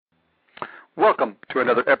Welcome to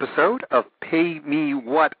another episode of Pay Me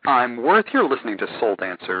What I'm Worth. You're listening to Soul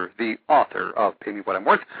Dancer, the author of Pay Me What I'm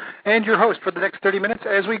Worth, and your host for the next 30 minutes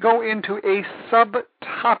as we go into a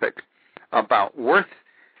subtopic about worth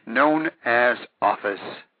known as office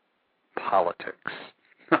politics.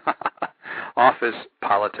 Office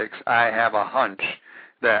politics. I have a hunch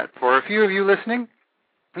that for a few of you listening,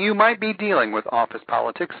 you might be dealing with office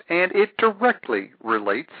politics, and it directly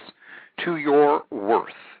relates to your worth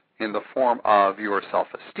in the form of your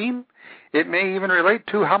self-esteem. It may even relate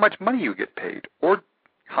to how much money you get paid or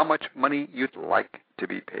how much money you'd like to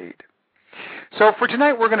be paid. So for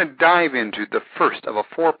tonight, we're going to dive into the first of a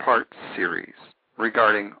four-part series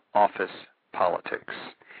regarding office politics.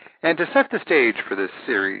 And to set the stage for this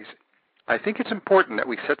series, I think it's important that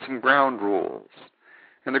we set some ground rules.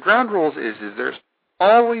 And the ground rules is there's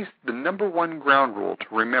always the number one ground rule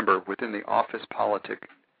to remember within the office politic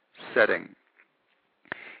setting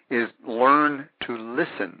is learn to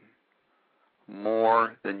listen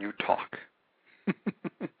more than you talk.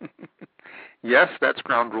 Yes, that's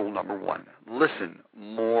ground rule number one. Listen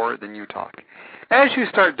more than you talk. As you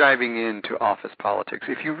start diving into office politics,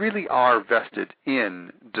 if you really are vested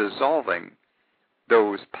in dissolving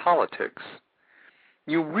those politics,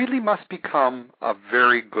 you really must become a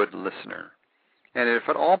very good listener. And if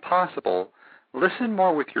at all possible, listen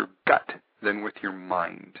more with your gut than with your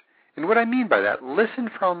mind. And what I mean by that, listen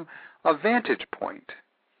from a vantage point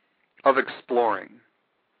of exploring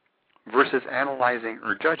versus analyzing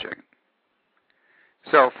or judging.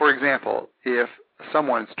 So, for example, if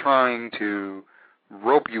someone's trying to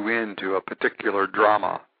rope you into a particular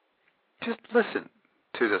drama, just listen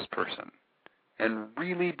to this person and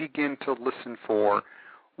really begin to listen for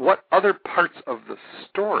what other parts of the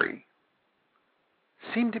story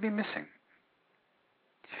seem to be missing.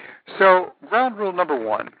 So, ground rule number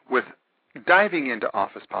one with diving into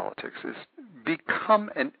office politics is become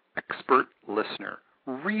an expert listener.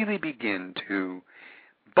 Really begin to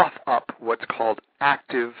buff up what's called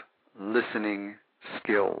active listening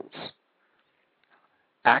skills.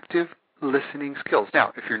 Active listening skills.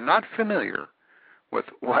 Now, if you're not familiar with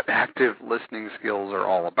what active listening skills are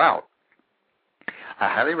all about, I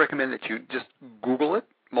highly recommend that you just Google it.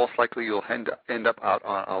 Most likely you'll end up out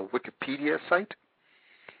on a Wikipedia site.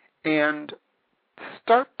 And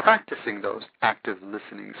start practicing those active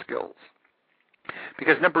listening skills.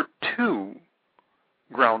 Because number two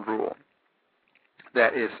ground rule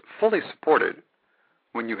that is fully supported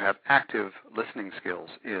when you have active listening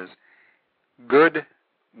skills is good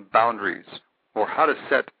boundaries, or how to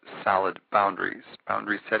set solid boundaries,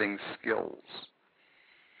 boundary setting skills.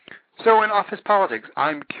 So in office politics,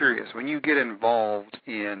 I'm curious, when you get involved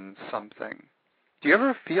in something, do you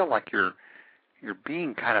ever feel like you're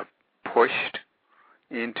being kind of pushed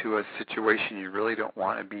into a situation you really don't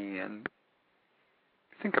want to be in?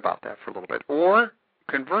 Think about that for a little bit. Or,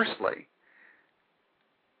 conversely,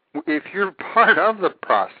 if you're part of the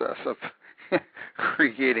process of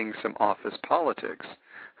creating some office politics,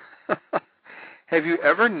 have you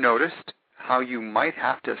ever noticed how you might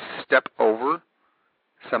have to step over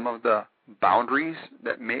some of the boundaries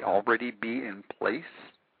that may already be in place?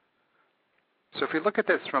 So if you look at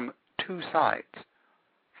this from two sides,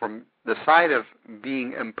 from the side of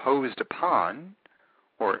being imposed upon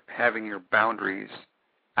or having your boundaries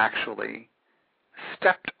actually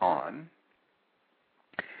stepped on,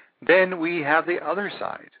 then we have the other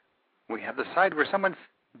side. We have the side where someone's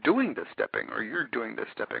doing the stepping or you're doing the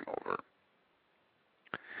stepping over.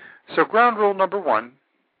 So ground rule number one,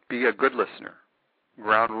 be a good listener.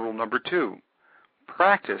 Ground rule number two,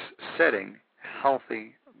 practice setting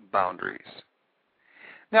healthy boundaries.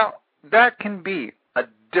 Now, that can be a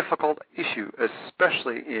difficult issue,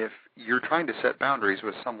 especially if you're trying to set boundaries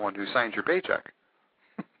with someone who signs your paycheck.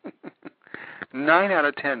 9 out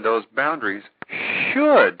of 10, those boundaries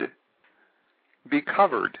should be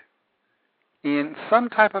covered in some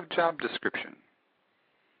type of job description.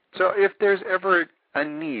 So if there's ever a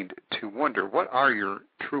need to wonder what are your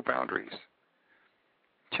true boundaries,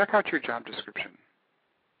 check out your job description.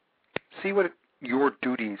 See what your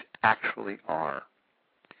duties actually are.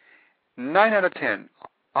 9 out of 10,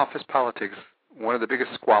 office politics, one of the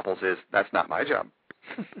biggest squabbles is, that's not my job.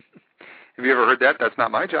 Have you ever heard that? That's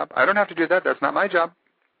not my job. I don't have to do that. That's not my job.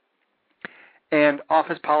 And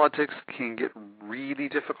office politics can get really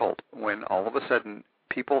difficult when all of a sudden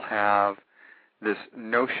people have this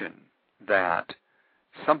notion that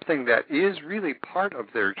something that is really part of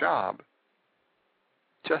their job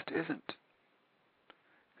just isn't.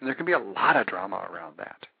 And there can be a lot of drama around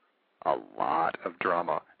that. A lot of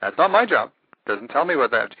drama. That's not my job. Doesn't tell me what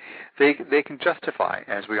that. They can justify,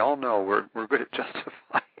 as we all know, we're good at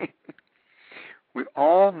justifying.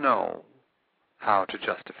 all know how to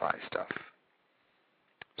justify stuff.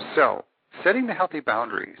 So, setting the healthy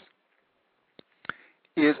boundaries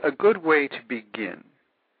is a good way to begin.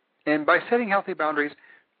 And by setting healthy boundaries,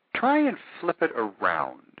 try and flip it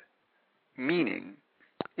around. Meaning,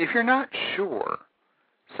 if you're not sure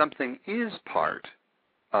something is part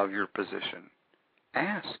of your position,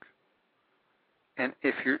 ask. And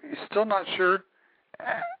if you're still not sure,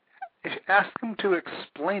 ask them to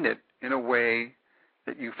explain it in a way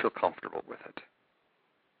that you feel comfortable with it.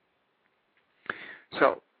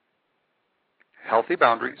 So, healthy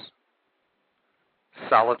boundaries,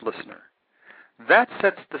 solid listener. That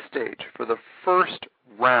sets the stage for the first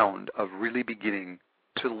round of really beginning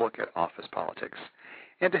to look at office politics.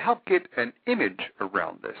 And to help get an image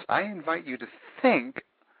around this, I invite you to think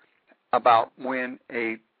about when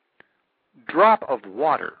a drop of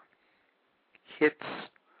water hits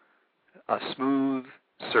a smooth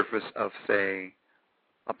surface of, say,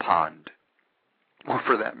 a pond. Or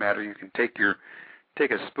for that matter, you can take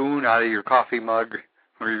a spoon out of your coffee mug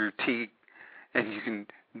or your tea, and you can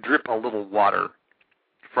drip a little water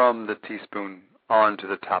from the teaspoon onto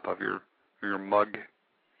the top of your mug.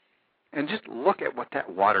 And just look at what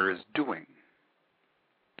that water is doing.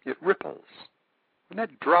 It ripples. When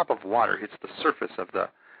that drop of water hits the surface of the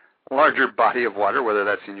larger body of water, whether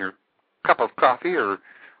that's in your cup of coffee or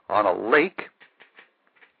on a lake,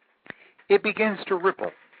 it begins to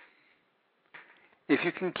ripple. If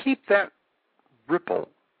you can keep that ripple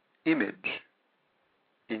image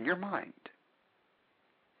in your mind,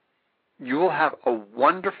 you will have a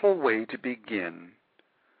wonderful way to begin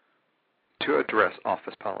to address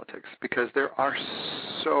office politics, because there are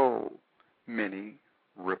so many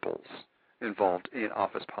ripples involved in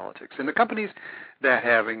office politics. And the companies that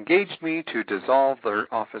have engaged me to dissolve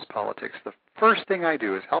their office politics, the first thing I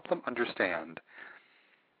do is help them understand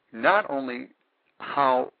not only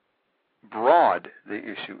how broad the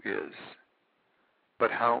issue is, but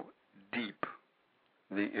how deep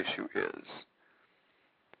the issue is.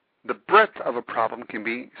 The breadth of a problem can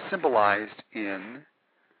be symbolized in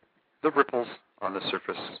the ripples on the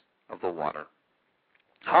surface of the water.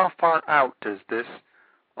 How far out does this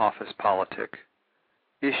office politic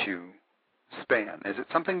issue span? Is it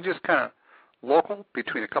something just kind of local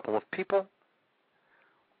between a couple of people?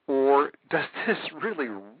 Or does this really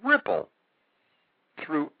ripple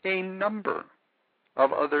through a number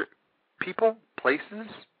of other people, places,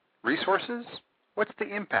 resources? What's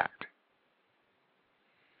the impact?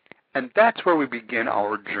 And that's where we begin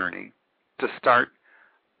our journey to start,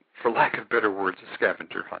 for lack of better words, a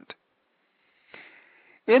scavenger hunt.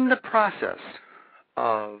 In the process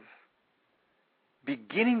of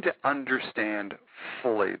beginning to understand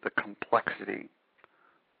fully the complexity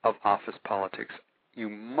of office politics, you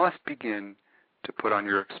must begin to put on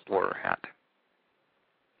your explorer hat.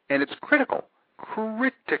 And it's critical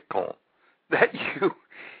that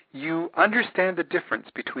you understand the difference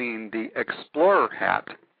between the explorer hat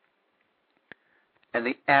and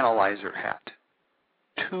the analyzer hat.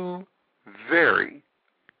 Two very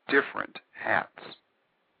different hats.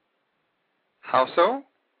 How so?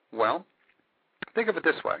 Well, think of it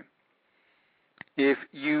this way. If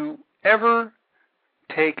you ever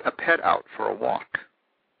take a pet out for a walk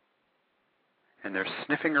and they're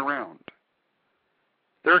sniffing around,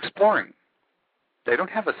 they're exploring. They don't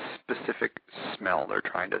have a specific smell they're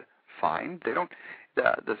trying to find. They don't.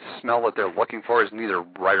 The smell that they're looking for is neither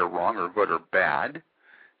right or wrong or good or bad.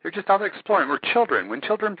 They're just out exploring. Or children. When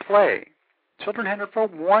children play, children have a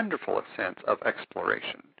wonderful sense of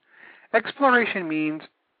exploration. Exploration means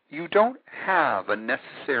you don't have a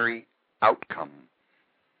necessary outcome.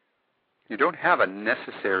 You don't have a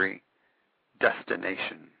necessary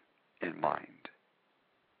destination in mind.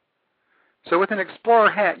 So with an explorer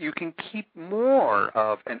hat, you can keep more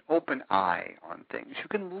of an open eye on things. You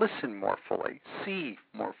can listen more fully, see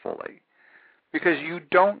more fully, because you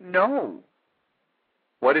don't know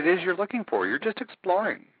what it is you're looking for. You're just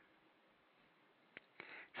exploring.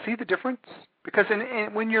 See the difference? Because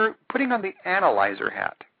when you're putting on the analyzer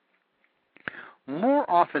hat, more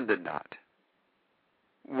often than not,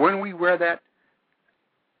 when we wear that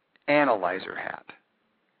analyzer hat,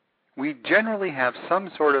 we generally have some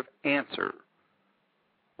sort of answer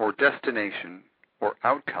or destination or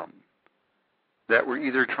outcome that we're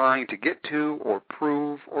either trying to get to or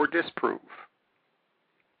prove or disprove.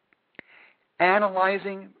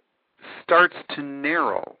 Analyzing starts to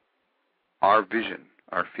narrow our vision,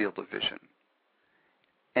 our field of vision.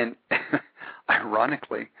 And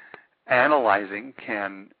ironically, analyzing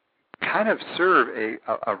can kind of serve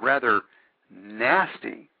a rather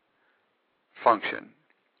nasty function.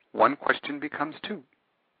 One question becomes two.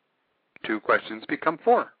 2 questions become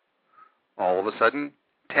 4. All of a sudden,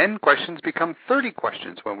 10 questions become 30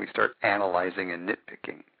 questions when we start analyzing and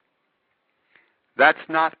nitpicking. That's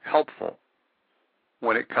not helpful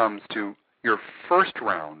when it comes to your first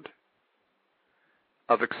round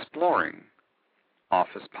of exploring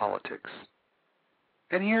office politics.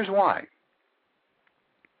 And here's why.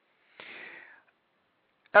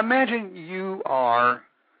 Imagine you are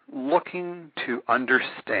looking to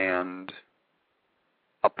understand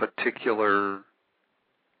a particular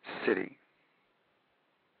city.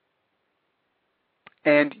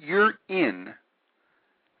 And you're in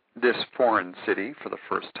this foreign city for the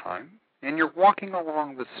first time, and you're walking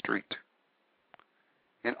along the street.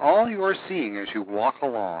 And all you are seeing as you walk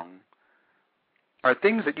along are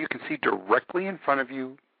things that you can see directly in front of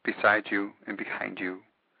you, beside you, and behind you.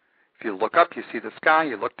 If you look up, you see the sky.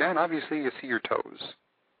 You look down, obviously, you see your toes.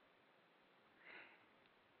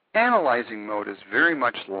 Analyzing mode is very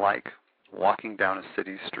much like walking down a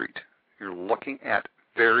city street. You're looking at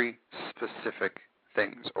very specific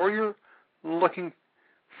things, or you're looking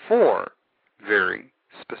for very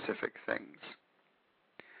specific things.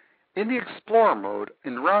 In the Explorer mode,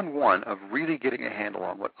 in round 1 of really getting a handle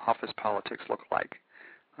on what office politics look like,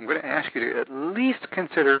 I'm going to ask you to at least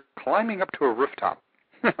consider climbing up to a rooftop.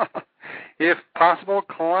 If possible,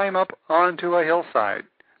 climb up onto a hillside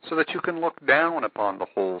so that you can look down upon the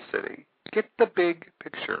whole city. Get the big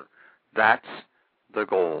picture. That's the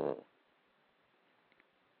goal.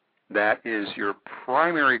 That is your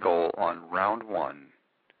primary goal on round 1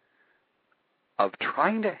 of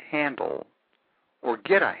trying to handle or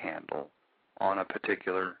get a handle on a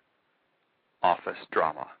particular office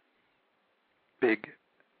drama. Big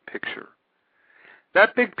picture.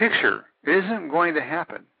 That big picture isn't going to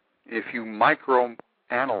happen if you microanalyze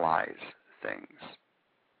things.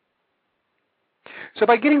 So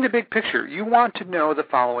by getting the big picture, you want to know the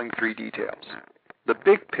following 3 details. The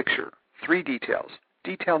big picture, 3 details.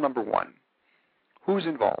 Detail number 1, who's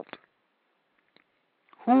involved?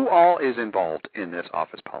 Who all is involved in this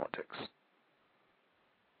office politics?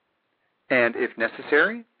 And if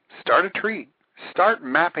necessary, start a tree. Start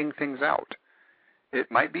mapping things out. It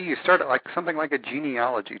might be you start like something like a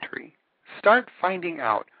genealogy tree. Start finding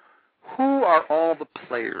out who are all the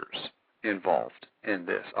players involved in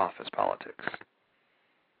this office politics.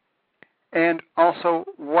 And also,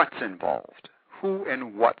 what's involved? Who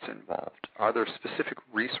and what's involved? Are there specific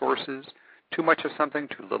resources? Too much of something,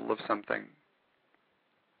 too little of something?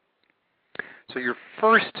 So your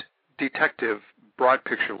first detective broad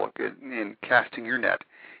picture look in casting your net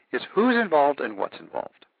is who's involved and what's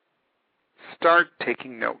involved. Start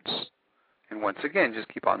taking notes. And once again, just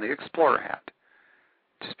keep on the explorer hat.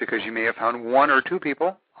 Just because you may have found 1 or 2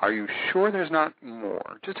 people, are you sure there's not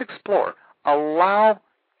more? Just explore. Allow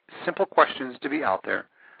simple questions to be out there.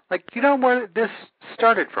 Like, you know where this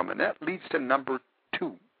started from, and that leads to number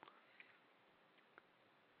 2.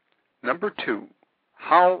 Number 2,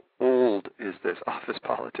 how old is this office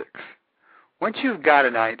politics? Once you've got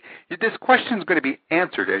an idea, this question is going to be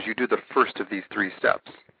answered as you do the first of these 3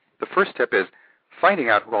 steps. The first step is finding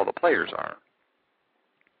out who all the players are.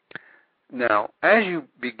 Now, as you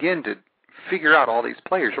begin to figure out all these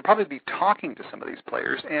players, you'll probably be talking to some of these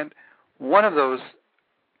players, and one of those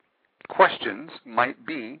questions might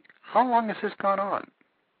be, how long has this gone on?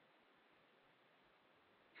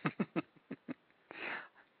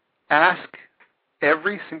 Ask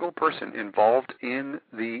every single person involved in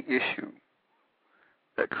the issue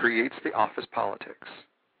that creates the office politics,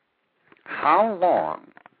 how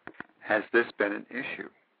long has this been an issue?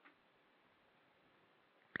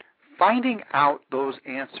 Finding out those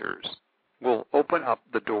answers will open up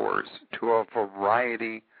the doors to a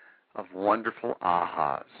variety of wonderful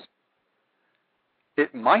ahas.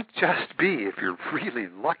 It might just be, if you're really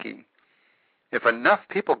lucky, if enough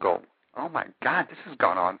people go, oh my God, this has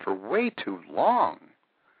gone on for way too long.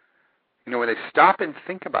 You know, when they stop and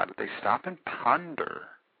think about it, they stop and ponder.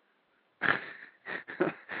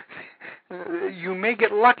 You may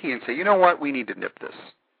get lucky and say, you know what, we need to nip this.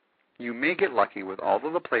 You may get lucky with all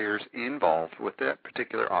of the players involved with that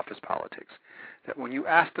particular office politics, that when you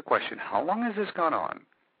ask the question, how long has this gone on,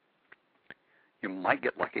 you might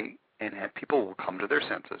get lucky and have people will come to their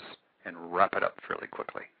senses and wrap it up fairly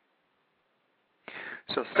quickly.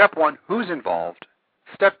 So step 1, who's involved?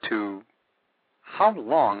 Step 2, how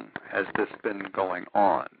long has this been going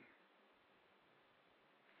on?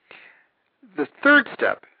 The third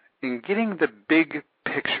step in getting the big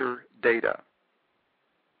picture data,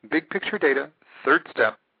 third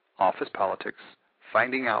step, office politics,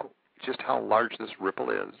 finding out just how large this ripple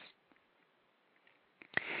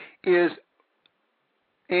is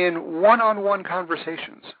in one-on-one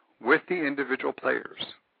conversations with the individual players.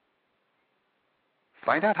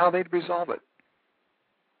 Find out how they'd resolve it.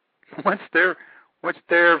 What's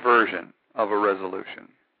their version of a resolution?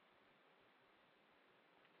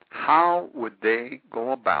 How would they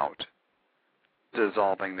go about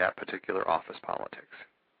dissolving that particular office politics?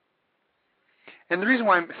 And the reason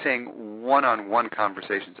why I'm saying one-on-one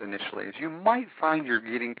conversations initially is you might find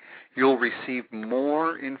you'll receive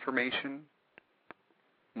more information,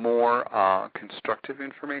 more constructive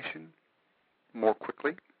information, more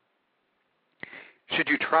quickly. Should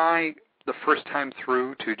you try the first time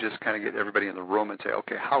through to just kind of get everybody in the room and say,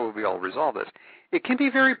 okay, how will we all resolve this? It can be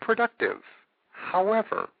very productive.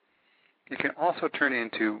 However, it can also turn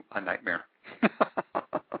into a nightmare.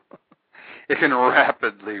 It can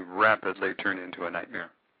rapidly turn into a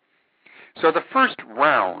nightmare. So the first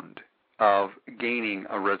round of gaining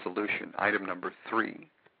a resolution, item number 3,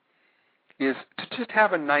 is to just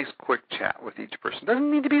have a nice quick chat with each person.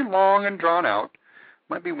 Doesn't need to be long and drawn out.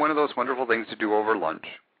 Might be one of those wonderful things to do over lunch.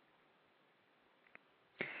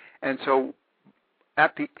 And so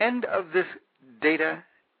at the end of this data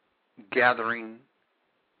gathering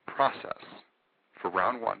process for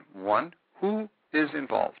round 1, who is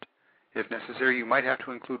involved? If necessary, you might have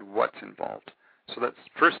to include what's involved. So that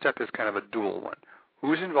first step is kind of a dual one.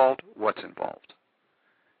 Who's involved? What's involved?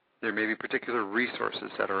 There may be particular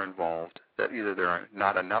resources that are involved that either there are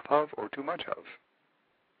not enough of or too much of.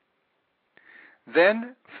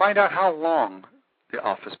 Then find out how long the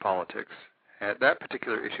office politics, that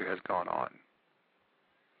particular issue has gone on.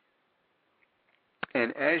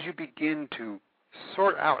 And as you begin to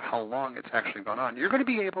sort out how long it's actually gone on, you're going to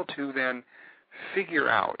be able to then figure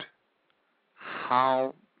out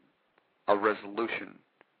how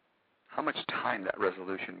much time that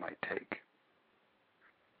resolution might take.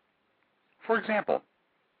 For example,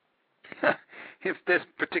 if this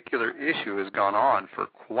particular issue has gone on for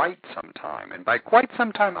quite some time, and by quite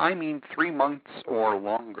some time I mean 3 months or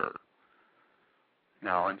longer.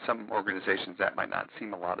 Now, in some organizations that might not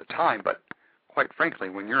seem a lot of time, but quite frankly,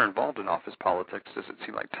 when you're involved in office politics, does it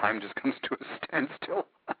seem like time just comes to a standstill?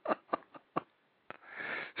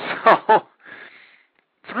 So,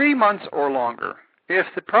 3 months or longer. If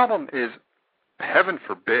the problem is, heaven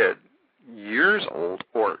forbid, years old,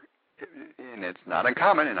 or, and it's not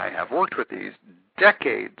uncommon, and I have worked with these,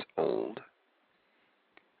 decades old,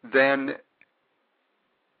 then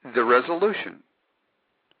the resolution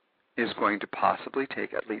is going to possibly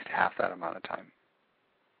take at least half that amount of time.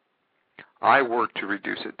 I work to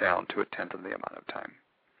reduce it down to 1/10 of the amount of time.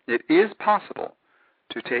 It is possible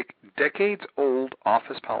to take decades-old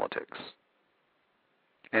office politics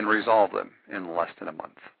and resolve them in less than a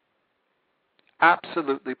month.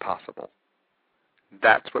 Absolutely possible.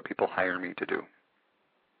 That's what people hire me to do.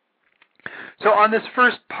 So on this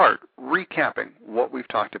first part, recapping what we've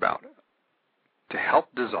talked about to help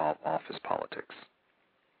dissolve office politics,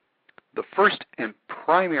 the first and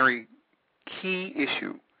primary key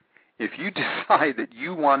issue, if you decide that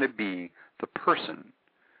you want to be the person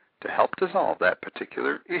to help dissolve that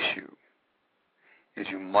particular issue, is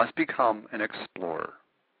you must become an explorer.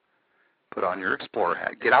 Put on your explorer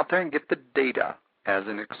hat. Get out there and get the data as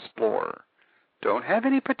an explorer. Don't have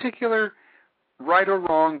any particular right or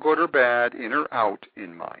wrong, good or bad, in or out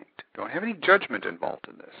in mind. Don't have any judgment involved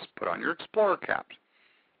in this. Put on your explorer cap.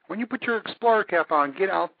 When you put your explorer cap on, get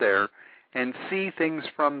out there and see things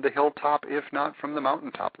from the hilltop, if not from the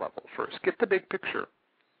mountaintop level first. Get the big picture.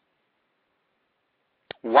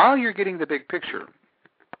 While you're getting the big picture,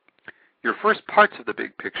 your first parts of the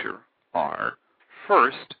big picture are,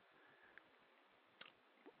 first,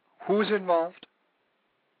 who's involved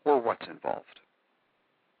or what's involved.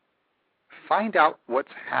 Find out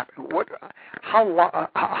what's happening,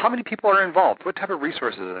 how many people are involved, what type of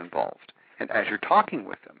resources are involved. And as you're talking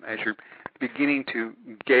with them, as you're beginning to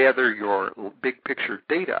gather your big picture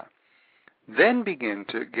data, then begin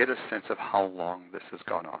to get a sense of how long this has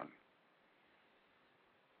gone on.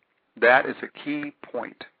 That is a key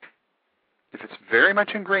point. If it's very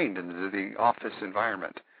much ingrained into the office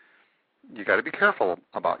environment, you got to be careful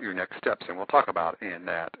about your next steps, and we'll talk about in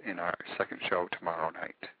our second show tomorrow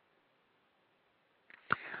night.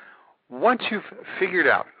 Once you've figured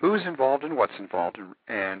out who's involved and what's involved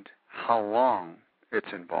and how long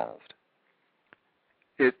it's involved,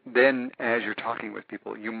 then as you're talking with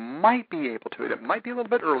people, you might be able to, it might be a little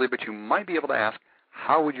bit early, but you might be able to ask,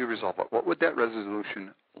 how would you resolve it? What would that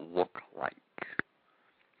resolution look like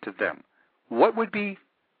to them? What would be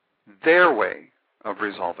their way of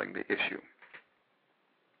resolving the issue?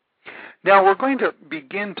 Now we're going to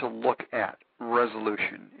begin to look at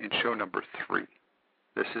resolution in show number 3.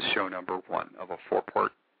 This is show number 1 of a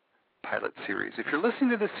 4-part pilot series. If you're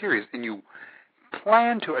listening to this series and you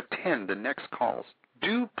plan to attend the next calls,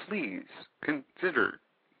 do please consider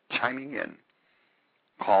chiming in.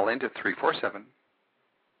 Call into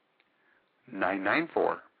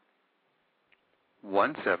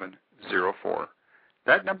 347-994-1704.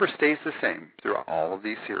 That number stays the same throughout all of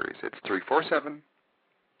these series. It's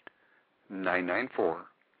 347-994-1704.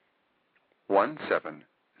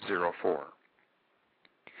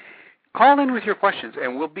 Call in with your questions,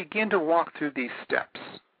 and we'll begin to walk through these steps.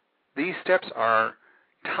 These steps are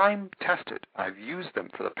time-tested. I've used them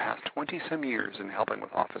for the past 20-some years in helping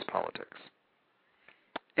with office politics.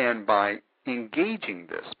 And by engaging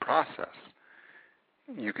this process,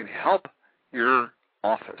 you can help your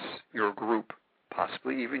office, your group,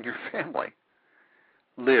 possibly even your family,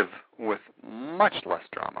 live with much less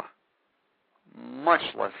drama, much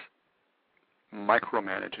less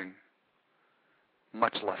micromanaging,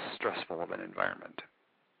 much less stressful of an environment.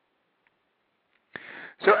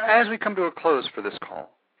 So as we come to a close for this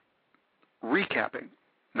call, recapping,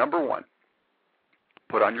 number one,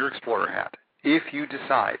 put on your Explorer hat if you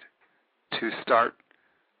decide to start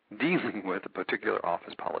dealing with a particular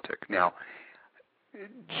office politic. Now,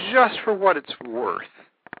 just for what it's worth,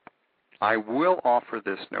 I will offer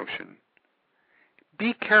this notion.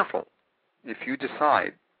 Be careful if you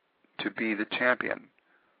decide to be the champion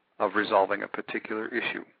of resolving a particular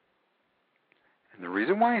issue. And the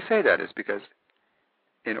reason why I say that is because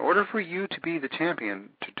in order for you to be the champion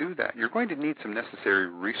to do that, you're going to need some necessary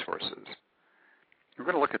resources. We're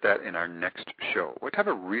going to look at that in our next show. What type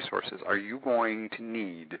of resources are you going to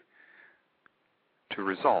need to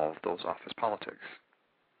resolve those office politics?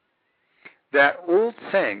 That old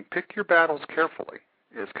saying, pick your battles carefully,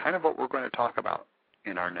 is kind of what we're going to talk about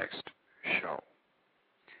in our next show.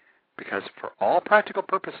 Because for all practical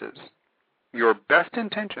purposes, your best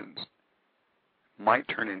intentions might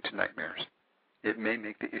turn into nightmares. It may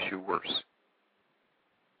make the issue worse.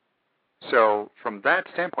 So from that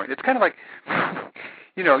standpoint, it's kind of like,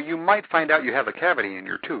 you might find out you have a cavity in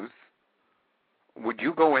your tooth. Would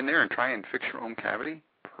you go in there and try and fix your own cavity?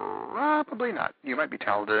 Probably not. You might be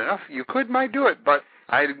talented enough. You might do it, but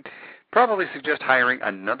I'd probably suggest hiring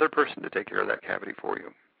another person to take care of that cavity for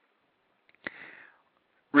you.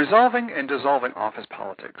 Resolving and dissolving office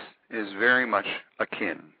politics is very much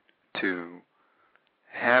akin to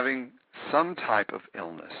having some type of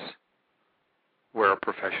illness where a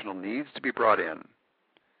professional needs to be brought in.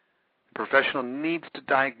 The professional needs to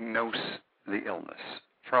diagnose the illness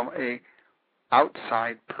from an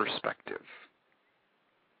outside perspective.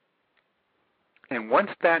 And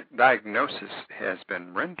once that diagnosis has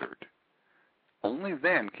been rendered, only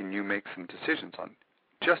then can you make some decisions on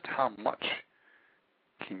just how much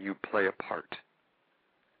can you play a part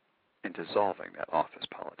in dissolving that office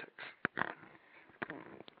politics.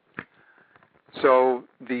 So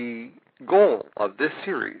the goal of this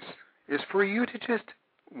series is for you to just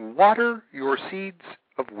water your seeds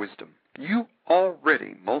of wisdom. You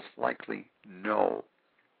already most likely know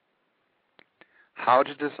how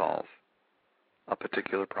to dissolve a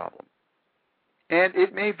particular problem. And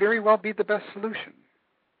it may very well be the best solution.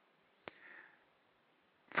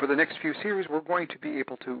 For the next few series, we're going to be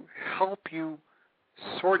able to help you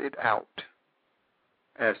sort it out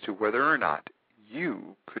as to whether or not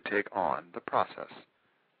you could take on the process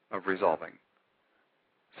of resolving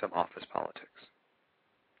some office politics.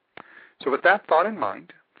 So with that thought in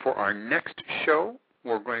mind, for our next show,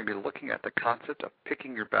 we're going to be looking at the concept of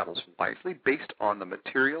picking your battles wisely based on the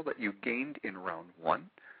material that you gained in round one.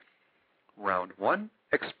 Round one,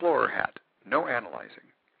 Explorer hat, no analyzing.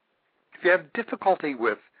 If you have difficulty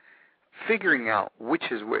with figuring out which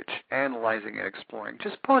is which, analyzing and exploring,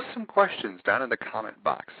 just post some questions down in the comment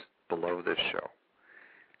box below this show.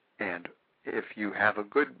 And if you have a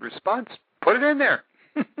good response, put it in there.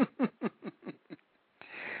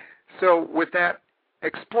 So with that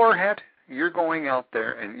Explorer hat, you're going out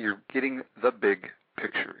there and you're getting the big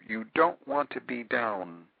picture. You don't want to be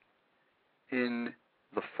down in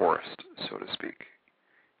the forest, so to speak.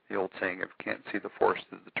 The old saying, if you can't see the forest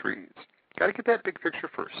through the trees. Got to get that big picture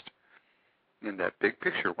first. And that big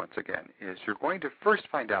picture, once again, is you're going to first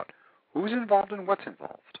find out who's involved and what's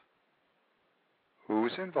involved.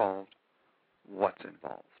 Who's involved, what's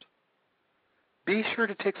involved. Be sure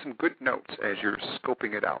to take some good notes as you're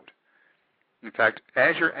scoping it out. In fact,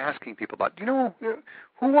 as you're asking people about,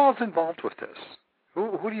 who all's involved with this?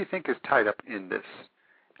 Who do you think is tied up in this?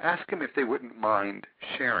 Ask them if they wouldn't mind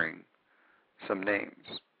sharing some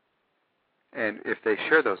names. And if they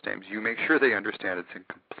share those names, you make sure they understand it's in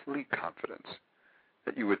complete confidence,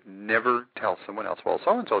 that you would never tell someone else, well,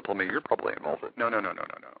 so-and-so told me you're probably involved. No.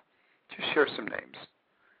 Just share some names.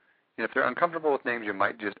 And if they're uncomfortable with names, you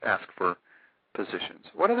might just ask for positions.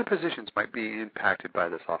 What other positions might be impacted by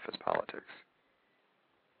this office politics?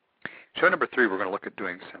 Show number 3, we're going to look at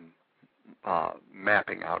doing some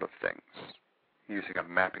mapping out of things, using a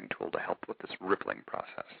mapping tool to help with this rippling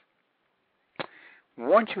process.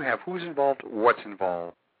 Once you have who's involved, what's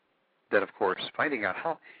involved, then, of course, finding out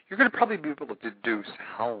how, you're going to probably be able to deduce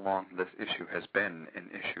how long this issue has been an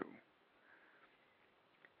issue.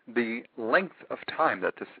 The length of time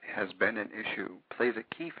that this has been an issue plays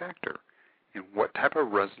a key factor in what type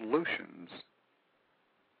of resolutions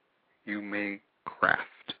you may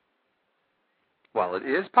craft. While it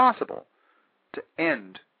is possible to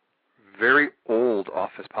end very old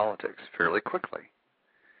office politics fairly quickly,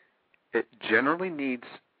 it generally needs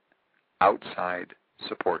outside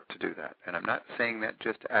support to do that. And I'm not saying that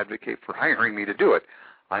just to advocate for hiring me to do it.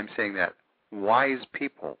 I'm saying that wise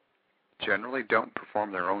people generally don't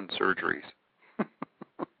perform their own surgeries.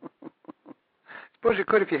 Suppose you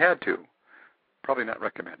could if you had to. Probably not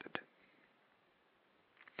recommended.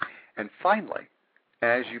 And finally,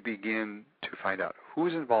 as you begin to find out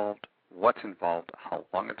who's involved, what's involved, how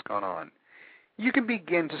long it's gone on, you can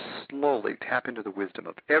begin to slowly tap into the wisdom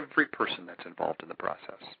of every person that's involved in the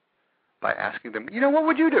process by asking them, what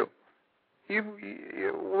would you do?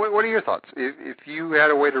 What are your thoughts? If you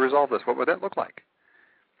had a way to resolve this, what would that look like?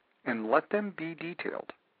 And let them be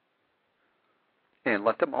detailed. And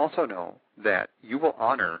let them also know that you will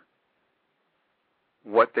honor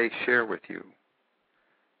what they share with you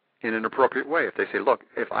in an appropriate way. If they say, look,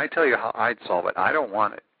 if I tell you how I'd solve it, I don't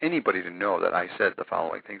want anybody to know that I said the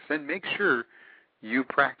following things, then make sure you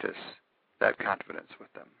practice that confidence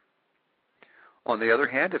with them. On the other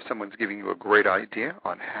hand, if someone's giving you a great idea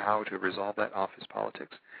on how to resolve that office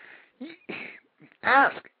politics,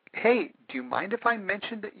 ask, hey, do you mind if I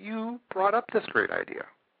mention that you brought up this great idea?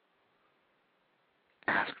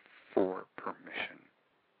 Ask for permission.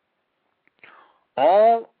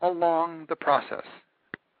 All along the process,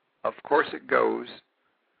 of course it goes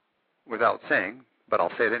without saying, but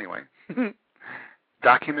I'll say it anyway.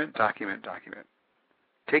 Document, document, document.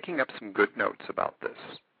 Taking up some good notes about this,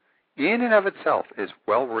 in and of itself, is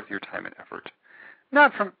well worth your time and effort.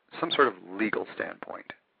 Not from some sort of legal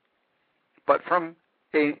standpoint, but from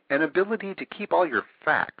an ability to keep all your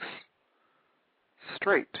facts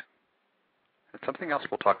straight. That's something else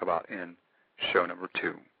we'll talk about in show number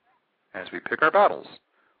 2. As we pick our battles,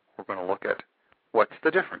 we're going to look at what's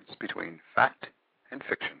the difference between fact and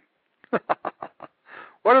fiction.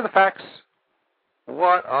 What are the facts?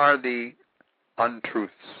 What are the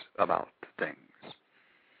untruths about things?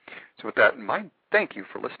 So with that in mind, thank you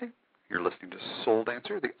for listening. You're listening to Soul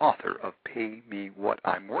Dancer, the author of Pay Me What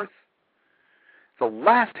I'm Worth. The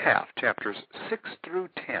last half, chapters 6 through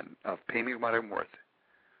 10 of Pay Me What I'm Worth,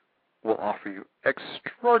 will offer you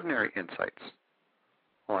extraordinary insights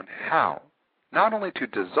on how not only to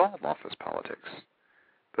dissolve office politics,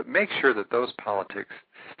 but make sure that those politics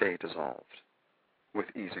stay dissolved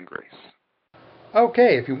with ease and grace.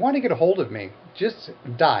 Okay, if you want to get a hold of me, just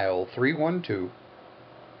dial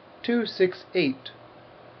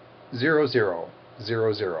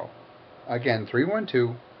 312-268-0000. Again,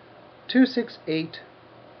 312-268,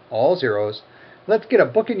 all zeros. Let's get a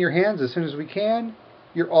book in your hands as soon as we can.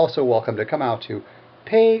 You're also welcome to come out to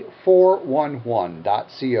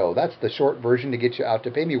pay411.co. That's the short version to get you out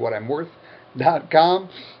to paymewhatimworth.com.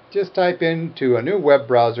 Just type into a new web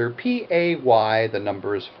browser, PAY, the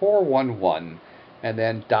numbers 411, and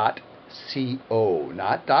then .co,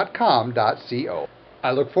 not .com, .co.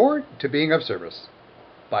 I look forward to being of service.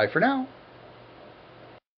 Bye for now.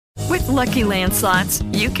 With Lucky Land Slots,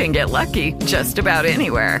 you can get lucky just about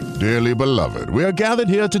anywhere. Dearly beloved, we are gathered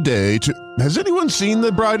here today to... Has anyone seen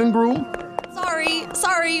the bride and groom?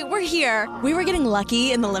 Sorry, we're here. We were getting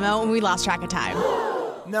lucky in the limo and we lost track of time.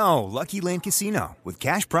 No, Lucky Land Casino, with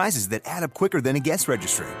cash prizes that add up quicker than a guest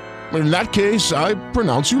registry. In that case, I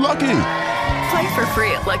pronounce you lucky. Play for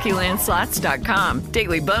free at LuckyLandSlots.com.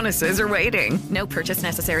 Daily bonuses are waiting. No purchase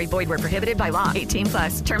necessary. Void where prohibited by law.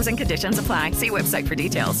 18+. Terms and conditions apply. See website for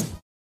details.